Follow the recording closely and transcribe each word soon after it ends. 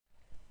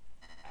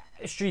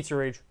Streets of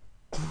Rage.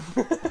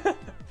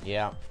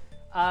 Yeah.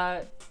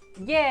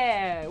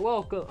 Yeah,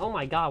 welcome. Oh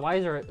my god, why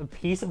is there a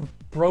piece of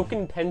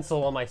broken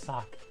pencil on my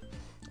sock?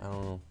 I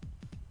don't know.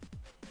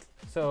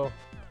 So,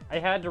 I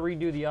had to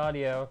redo the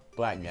audio.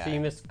 Black guy. So you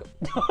missed.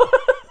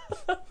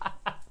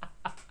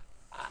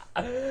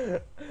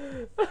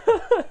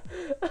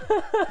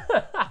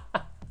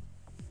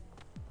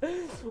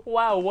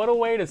 Wow, what a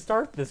way to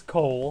start this,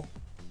 Cole.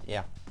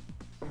 Yeah.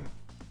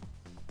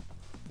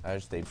 I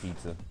just ate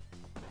pizza.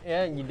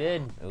 Yeah, you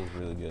did. It was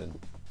really good.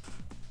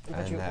 I I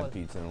bet you hadn't it had was.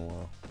 pizza in a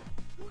while.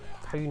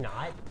 Have you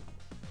not?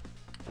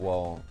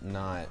 Well,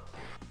 not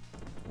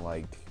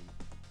like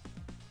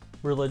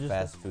Religious?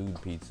 fast food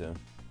pizza.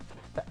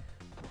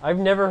 I've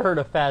never heard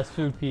of fast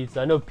food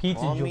pizza. I know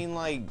pizza. Well, I mean,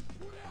 like,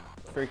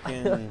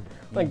 freaking,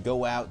 Like- you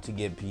go out to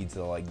get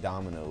pizza, like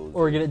Domino's.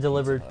 Or get it Pizza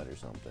delivered. Hut or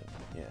something.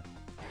 Yeah.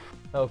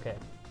 Okay.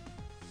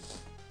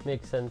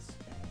 Makes sense.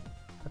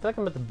 I feel like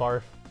I'm at the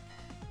barf.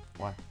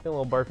 Why? I feel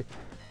a little barfy.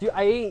 Dude,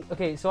 I ate,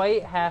 okay, so I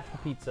ate half the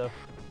pizza.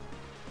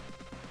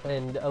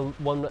 And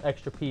one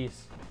extra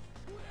piece.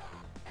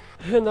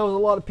 And that was a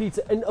lot of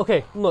pizza. And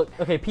okay, look,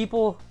 okay,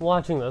 people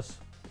watching this.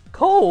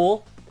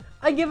 Cole,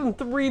 I give him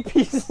 3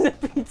 pieces of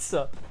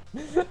pizza.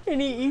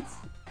 And he eats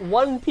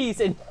 1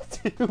 piece in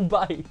 2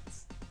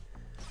 bites.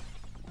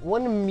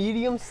 1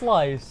 medium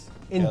slice.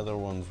 The other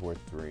ones were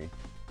 3.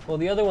 Well,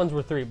 the other ones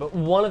were 3, but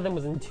one of them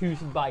was in 2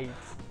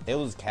 bites. It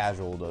was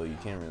casual, though. You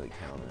can't really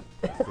count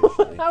it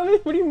officially.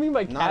 What do you mean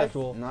by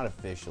casual? Not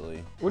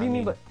officially. What do you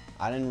mean by...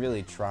 I didn't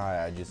really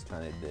try. I just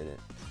kind of did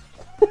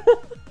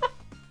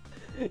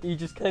it. You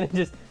just kind of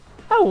just...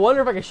 I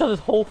wonder if I can shove this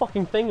whole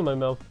fucking thing in my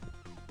mouth.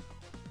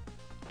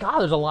 God,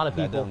 there's a lot of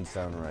That people. doesn't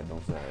sound right.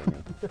 Don't say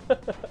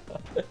that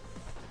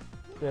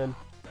again.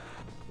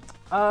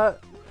 Man.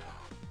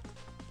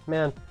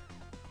 Man.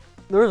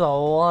 There's a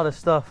lot of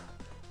stuff.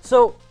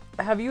 So,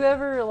 have you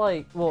ever,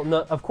 like... Well,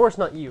 no, of course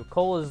not you.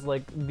 Cole is,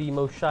 like, the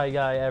most shy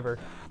guy ever.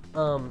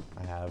 I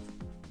have.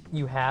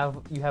 You have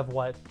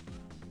what?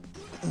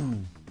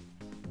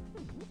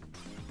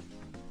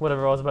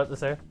 Whatever I was about to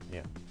say?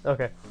 Yeah.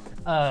 Okay.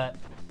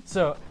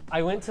 So,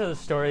 I went to the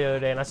store the other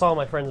day, and I saw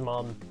my friend's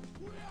mom.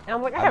 And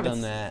I'm like, I've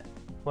done that.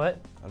 What?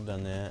 I've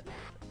done that.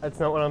 That's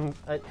not what I'm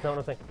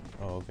saying.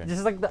 Oh, okay. This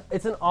is like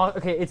it's an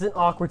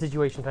awkward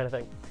situation kind of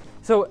thing.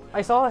 So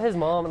I saw his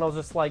mom and I was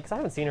just like, cause I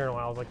haven't seen her in a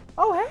while. I was like,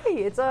 oh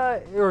hey, it's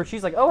or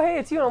she's like, oh hey,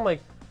 it's you. And I'm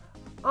like,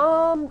 who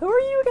are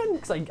you again?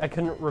 Cause I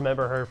couldn't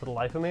remember her for the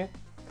life of me.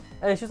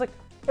 And she's like,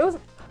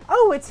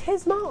 it's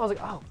his mom. I was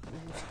like, oh,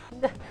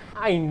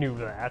 I knew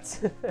that.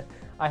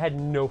 I had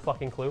no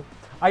fucking clue.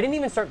 I didn't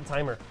even start the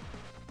timer.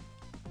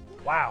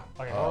 Wow.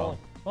 Okay. Oh.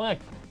 We're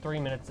like 3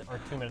 minutes or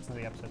 2 minutes into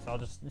the episode, so I'll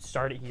just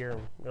start it here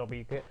and it'll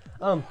be good.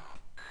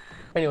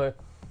 Anyway,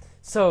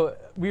 so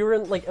we were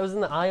in, like, I was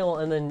in the aisle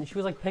and then she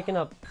was like picking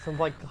up some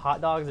like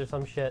hot dogs or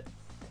some shit.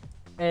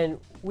 And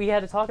we had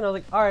to talk and I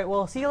was like, all right,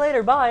 well, see you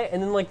later, bye.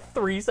 And then like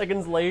 3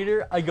 seconds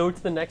later, I go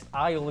to the next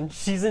aisle and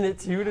she's in it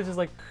too. And it's just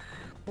like,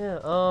 yeah,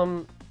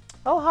 oh,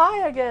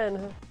 hi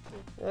again.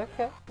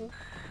 Okay.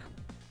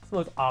 It's the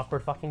most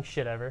awkward fucking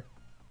shit ever.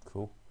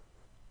 Cool.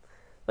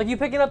 Like, you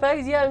picking up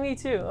eggs? Yeah, me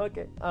too.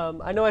 Okay.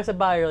 I know I said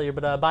bye earlier,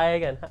 but bye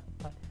again.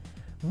 Bye.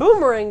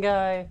 Boomerang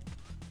guy.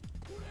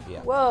 Yeah.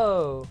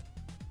 Whoa.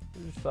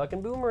 There's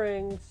fucking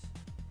boomerangs.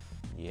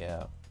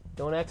 Yeah.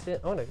 Don't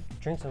accident. I want to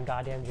drink some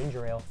goddamn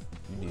ginger ale.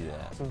 You do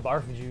that. Some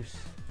barf juice.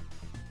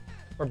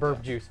 Or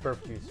burp juice.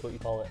 Burp juice, what you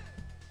call it.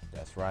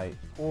 That's right.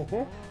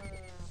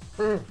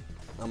 Mm-hmm.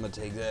 I'm gonna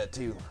take that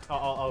too.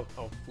 I'll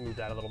move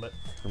that a little bit.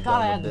 I'm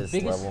God, done with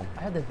this level.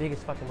 I had the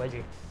biggest fucking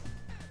wedgie.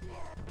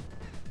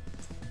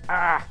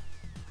 Ah.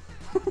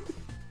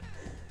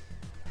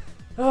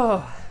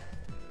 Oh.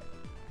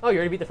 Oh, you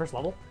already beat the first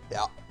level?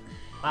 Yeah.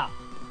 Wow.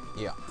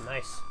 Yeah.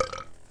 Nice.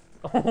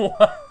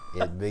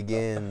 It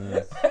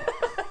begins.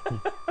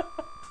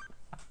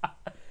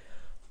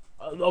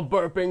 The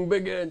burping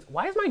begins.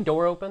 Why is my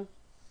door open?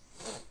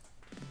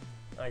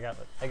 I got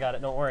it. I got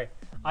it. Don't worry.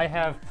 I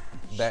have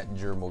That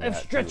gerbil I have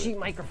got to stretchy it.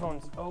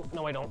 microphones. Oh,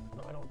 no I don't.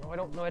 No I don't. No I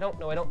don't. No I don't.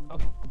 No I don't.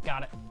 Okay,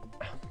 got it.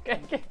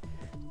 Okay.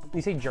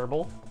 You say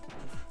gerbil?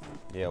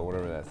 Yeah,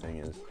 whatever that thing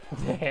is.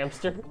 The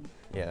hamster?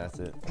 Yeah, that's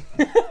it.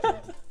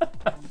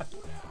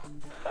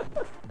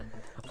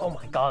 Oh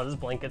my god, this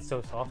blanket's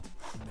so soft.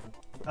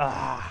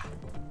 Ah.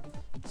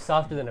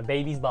 Softer than a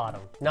baby's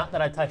bottom. Not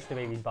that I touched a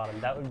baby's bottom.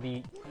 That would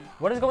be...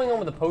 What is going on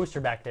with the poster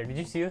back there? Did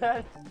you see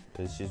that?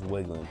 It's just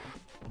wiggling.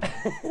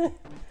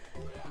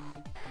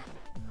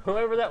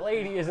 Whoever that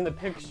lady is in the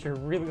picture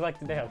really liked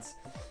to dance.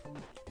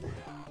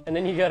 And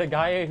then you got a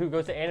guy who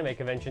goes to anime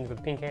conventions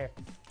with pink hair.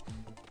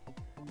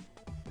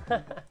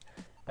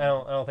 I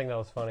don't think that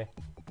was funny.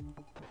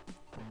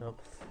 Nope.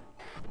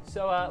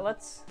 So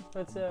let's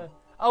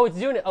oh, it's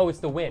doing it. Oh, it's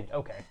the wind.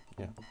 Okay.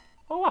 Yeah.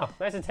 Oh wow,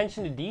 nice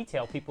attention to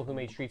detail. People who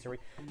made Streets of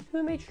Rage.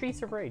 Who made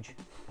Streets of Rage?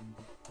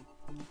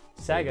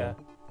 Sega.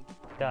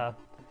 Duh.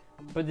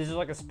 But this is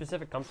like a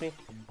specific company.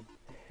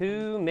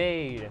 Who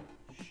made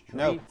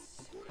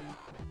Streets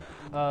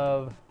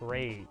of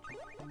Rage?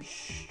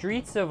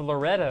 Streets of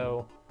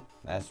Loretto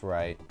That's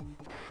right.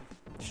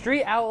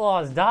 Street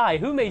outlaws die.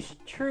 Who made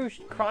true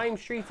crime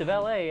streets of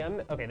LA?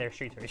 Okay, they're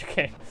Streets Rage.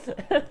 Okay.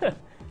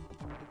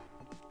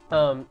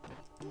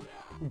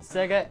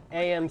 Sega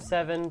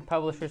AM7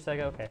 publisher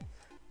Sega. Okay.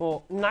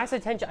 Well, nice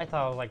attention. I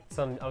thought I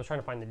was trying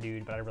to find the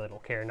dude, but I really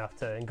don't care enough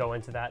to go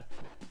into that.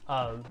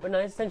 But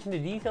nice attention to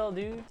detail,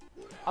 dude.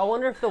 I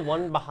wonder if the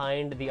one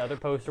behind the other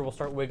poster will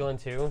start wiggling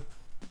too,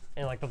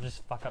 and like they'll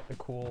just fuck up the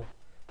cool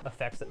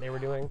effects that they were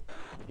doing.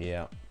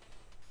 Yeah.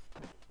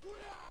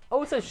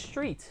 Oh, it says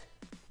street.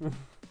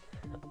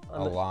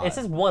 A lot. It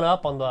says 1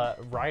 up on the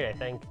right, I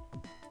think.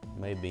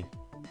 Maybe.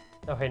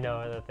 Okay, no,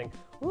 other thing.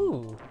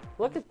 Ooh,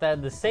 look at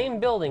that. The same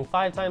building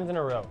 5 times in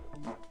a row.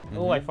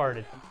 Oh, I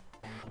farted.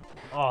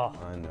 Oh.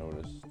 I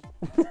noticed.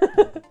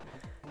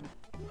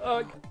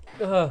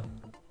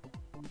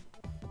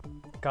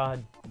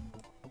 God.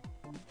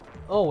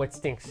 Oh, it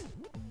stinks.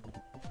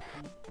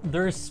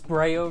 There's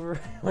spray over.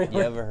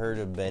 You ever heard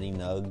of Betty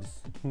Nugs?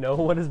 No,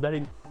 what is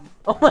Betty?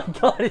 Oh my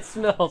God, it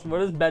smells.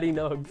 What is Betty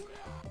Nugs?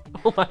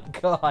 Oh my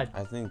God.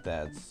 I think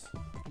that's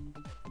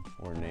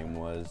what her name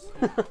was.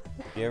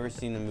 You ever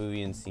seen the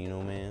movie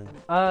Encino Man?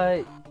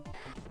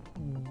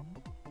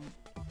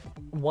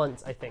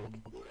 Once, I think.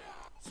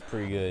 It's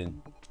pretty good.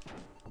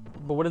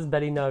 But what is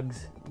Betty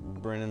Nugs?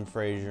 Brendan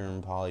Fraser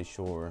and Pauly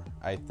Shore.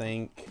 I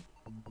think,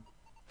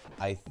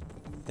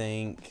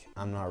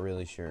 I'm not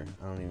really sure.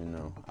 I don't even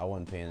know. I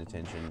wasn't paying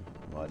attention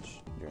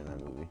much during that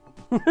movie.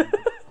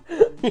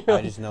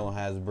 I just know it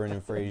has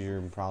Brendan Fraser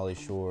and Pauly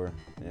Shore,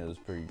 and it was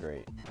pretty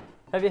great.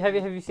 Have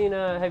you seen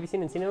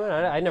Encino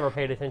Man? I never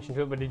paid attention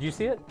to it, but did you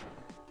see it?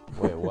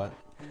 Wait, what?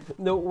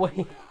 No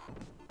way.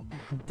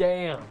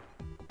 Damn.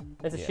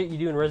 That's the shit you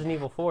do in Resident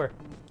Evil 4.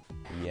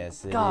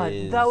 Yes, it God,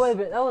 is. that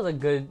was a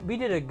good. We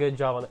did a good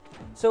job on it.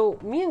 So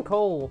me and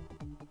Cole,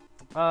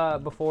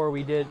 before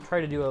we try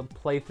to do a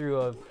playthrough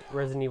of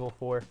Resident Evil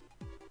 4.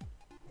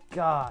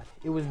 God,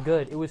 it was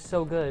good. It was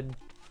so good.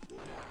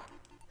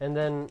 And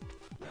then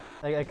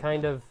I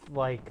kind of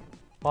like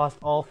lost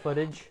all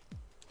footage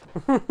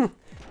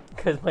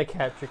because my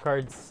capture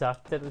card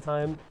sucked at the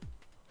time.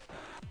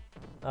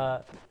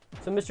 So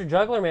Mr.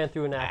 Juggler Man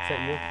threw an axe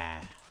at you.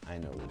 I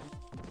noticed.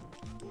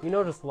 You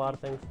noticed a lot of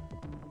things.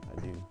 I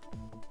do.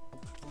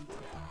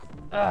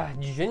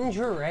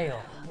 Ginger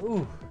ale.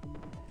 Ooh.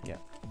 Yeah.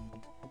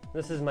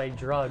 This is my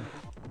drug.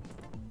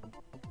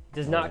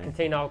 Does not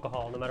contain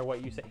alcohol, no matter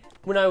what you say.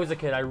 When I was a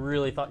kid, I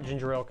really thought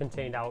ginger ale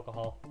contained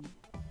alcohol.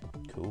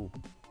 Cool.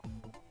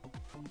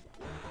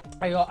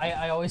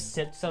 I always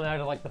sipped some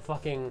out of like the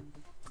fucking.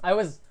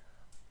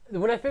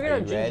 When I figured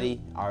out. Are you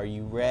ready? Are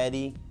you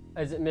ready?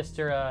 Is it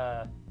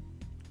Mr.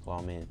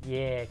 Clawman.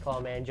 Yeah,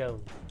 Clawman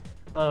Jones.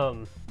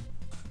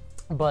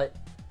 But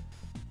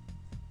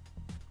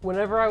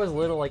whenever I was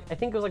little, like I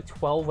think it was like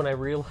 12 when I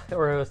realized,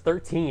 or I was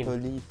 13.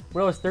 When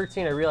I was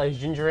 13, I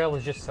realized ginger ale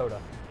was just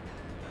soda.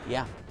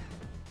 Yeah.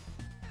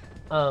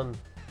 But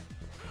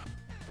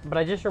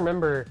I just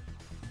remember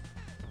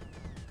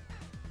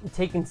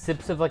taking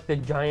sips of like the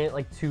giant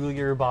like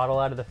 2-liter bottle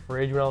out of the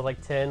fridge when I was like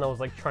 10. I was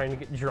like trying to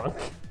get drunk.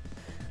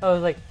 I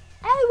was like,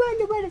 I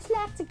wonder what it's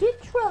like to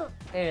get drunk,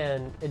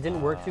 and it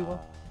didn't work too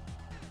well.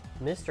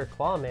 Mr.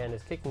 Clawman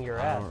is kicking your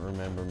ass. I don't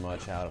remember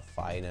much how to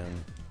fight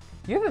him.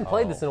 You haven't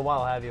played this in a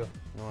while, have you?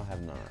 No, I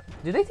have not.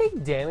 Do they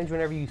take damage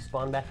whenever you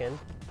spawn back in?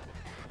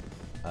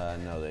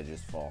 No, they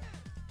just fall.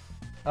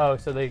 Oh,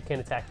 so they can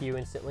attack you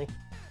instantly?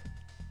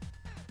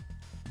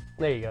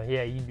 There you go.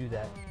 Yeah, you do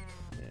that.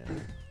 Yeah.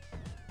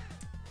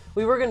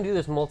 We were going to do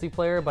this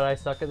multiplayer, but I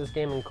suck at this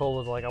game, and Cole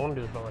was like, I want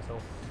to do this by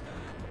myself.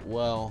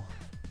 Well,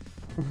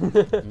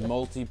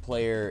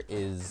 multiplayer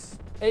is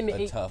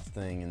a tough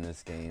thing in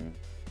this game.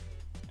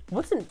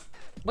 What's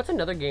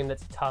another game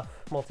that's tough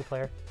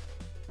multiplayer?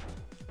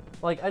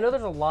 Like, I know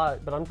there's a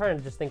lot, but I'm trying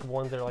to just think of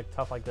ones that are like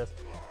tough like this.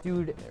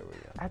 Dude, There we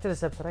go. after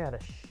this episode, I gotta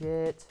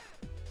shit.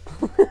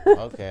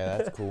 Okay,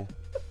 that's cool.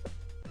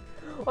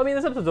 I mean,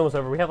 this episode's almost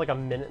over. We have like a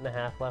minute and a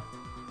half left.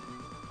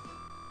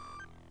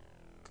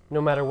 No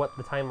matter what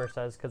the timer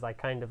says, because I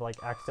kind of like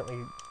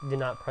accidentally did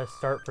not press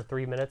start for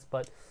 3 minutes,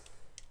 but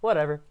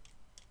whatever.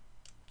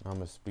 I'm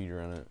gonna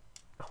speedrun it.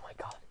 Oh my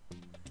god.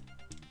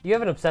 You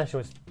have an obsession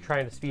with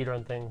trying to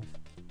speedrun things.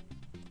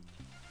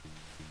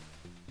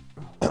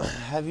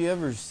 Have you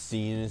ever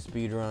seen a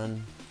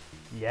speedrun?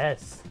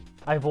 Yes.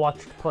 I've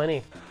watched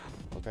plenty.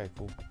 Okay,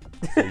 cool.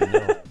 So you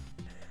know.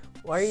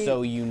 Why are you...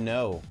 So you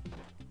know.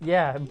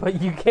 Yeah,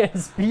 but you can't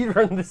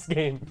speedrun this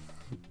game.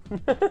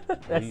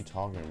 What are you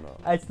talking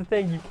about? That's the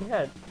thing, you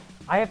can't.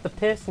 I have to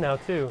piss now,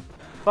 too.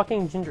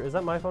 Fucking Ginger. Is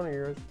that my phone or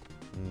yours?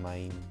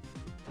 Mine.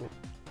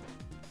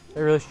 I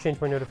really should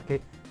change my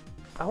notification.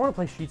 I want to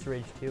play Streets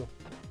Rage 2.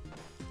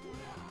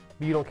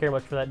 But you don't care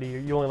much for that, do you?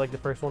 You only like the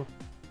first one?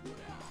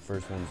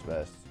 First one's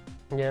best.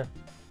 Yeah.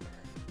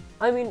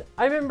 I mean,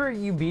 I remember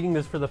you beating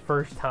this for the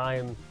first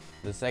time.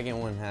 The second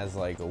one has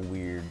like a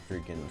weird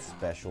freaking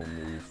special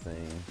move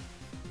thing.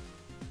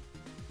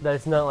 That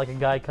it's not like a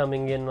guy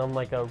coming in on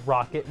like a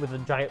rocket with a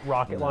giant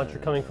rocket launcher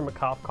coming from a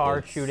cop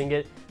car, shooting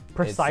it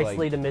precisely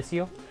like, to miss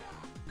you.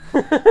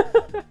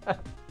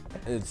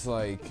 It's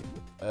like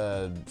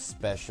a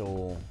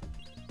special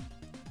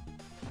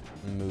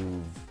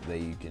move that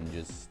you can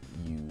just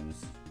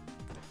use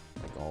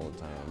like all the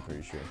time, I'm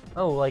pretty sure.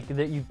 Oh, like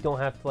that you don't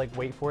have to like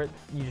wait for it.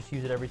 You just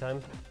use it every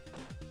time.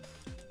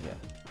 Yeah.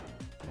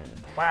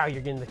 Wow,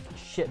 you're getting the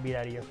shit beat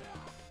out of you.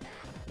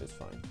 It's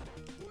fine.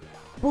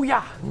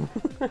 Booyah!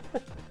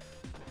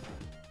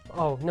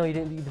 Oh no, you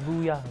didn't do the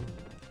booyah.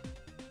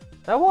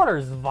 That water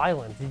is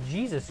violent.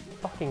 Jesus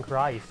fucking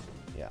Christ.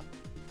 Yeah.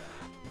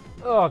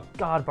 Oh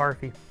God,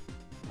 barfy.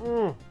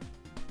 Mm.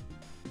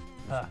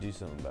 You should do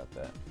something about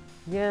that.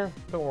 Yeah,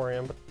 don't worry.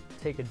 I'm gonna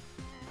take a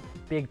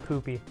big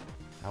poopy.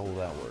 How will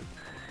that work?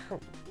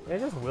 It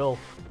just will.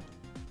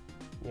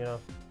 You know.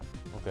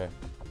 Okay.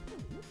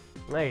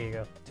 There you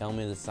go. Tell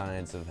me the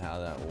science of how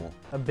that will.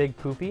 A big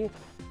poopy?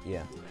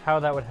 Yeah. How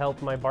that would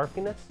help my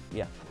barfiness?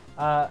 Yeah.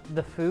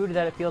 The food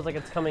that it feels like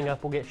it's coming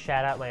up will get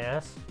shat out my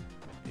ass.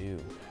 Ew.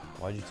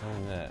 Why'd you tell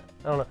me that?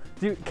 I don't know.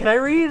 Dude, can I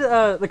read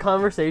the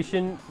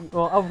conversation?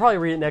 Well, I'll probably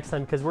read it next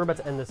time because we're about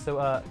to end this.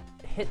 So,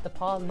 hit the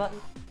pause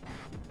button.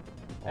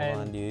 Hold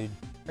on, dude.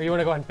 Or you want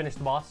to go ahead and finish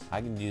the boss?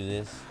 I can do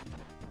this.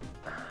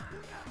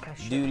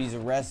 Gosh, Dude, he's a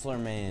wrestler,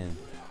 man.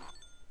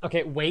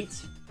 Okay, wait.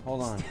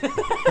 Hold on.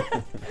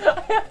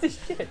 I have to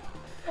shit.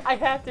 I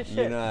have to shit.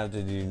 You don't have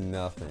to do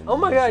nothing. Oh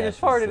my You God, I have just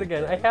to farted sit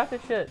again. there. I have to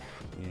shit.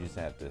 You just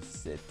have to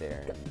sit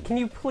there and Can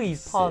you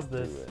please sit pause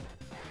through this? it.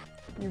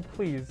 Can you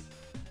please?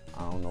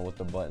 I don't know what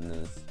the button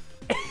is.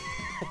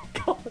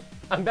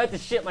 I'm about to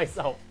shit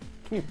myself.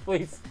 Can you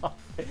please stop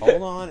it?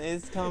 Hold on,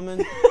 it's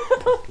coming.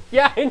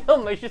 Yeah, I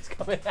know, my shit's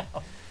coming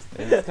out.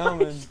 It's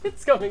coming.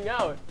 It's coming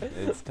out.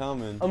 It's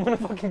coming. I'm gonna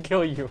fucking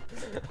kill you.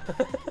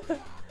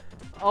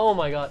 Oh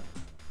my God.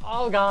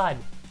 Oh God.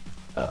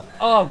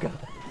 Oh God.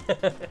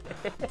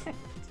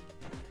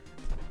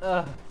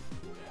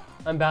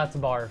 I'm about to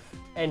barf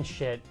and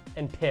shit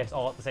and piss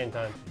all at the same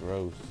time.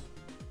 Gross.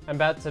 I'm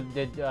about to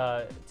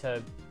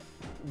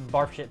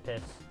barf shit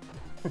piss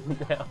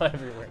now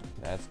everywhere.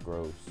 That's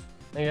gross.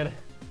 I gotta.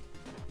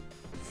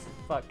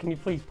 Fuck, can you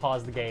please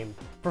pause the game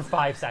for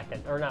 5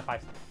 seconds? Or not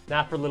 5 seconds.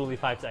 Not for literally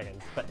 5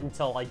 seconds, but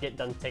until I get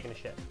done taking a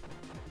shit.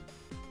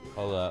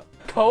 Hold up.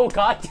 Oh,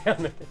 God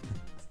damn it.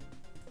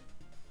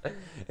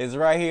 It's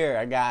right here.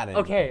 I got it.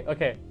 Okay,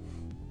 okay.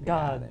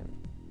 God.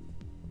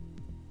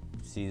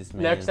 See this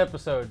man? Next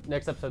episode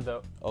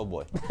though. Oh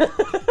boy.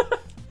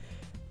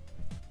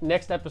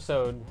 Next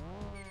episode,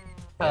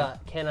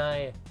 can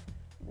I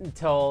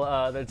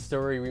tell that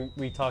story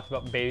we talked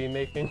about baby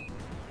making?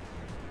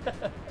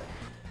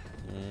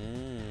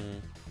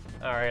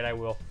 All right, I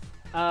will.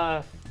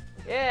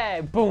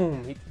 Yeah,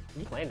 boom. He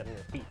landed on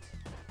your feet.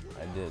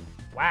 I did.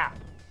 Wow,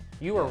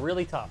 you were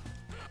really tough.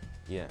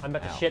 Yeah. I'm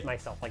about to shit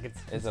myself. Like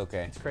It's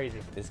okay. It's crazy.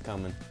 It's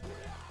coming.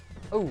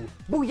 Oh,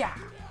 booyah,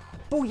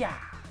 booyah.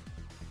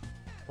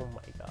 Oh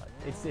my God.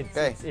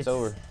 It's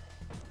over.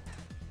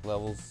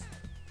 Levels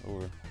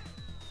over.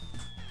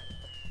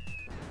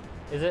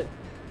 Is it?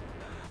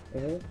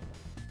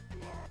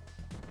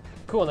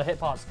 Cool, now hit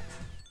pause.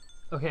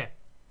 Okay.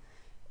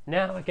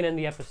 Now I can end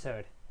the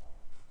episode.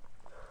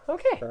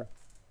 Okay. Sure.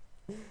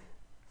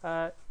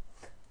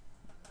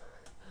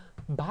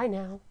 Bye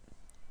now.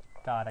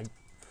 God, I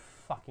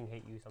fucking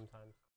hate you sometimes.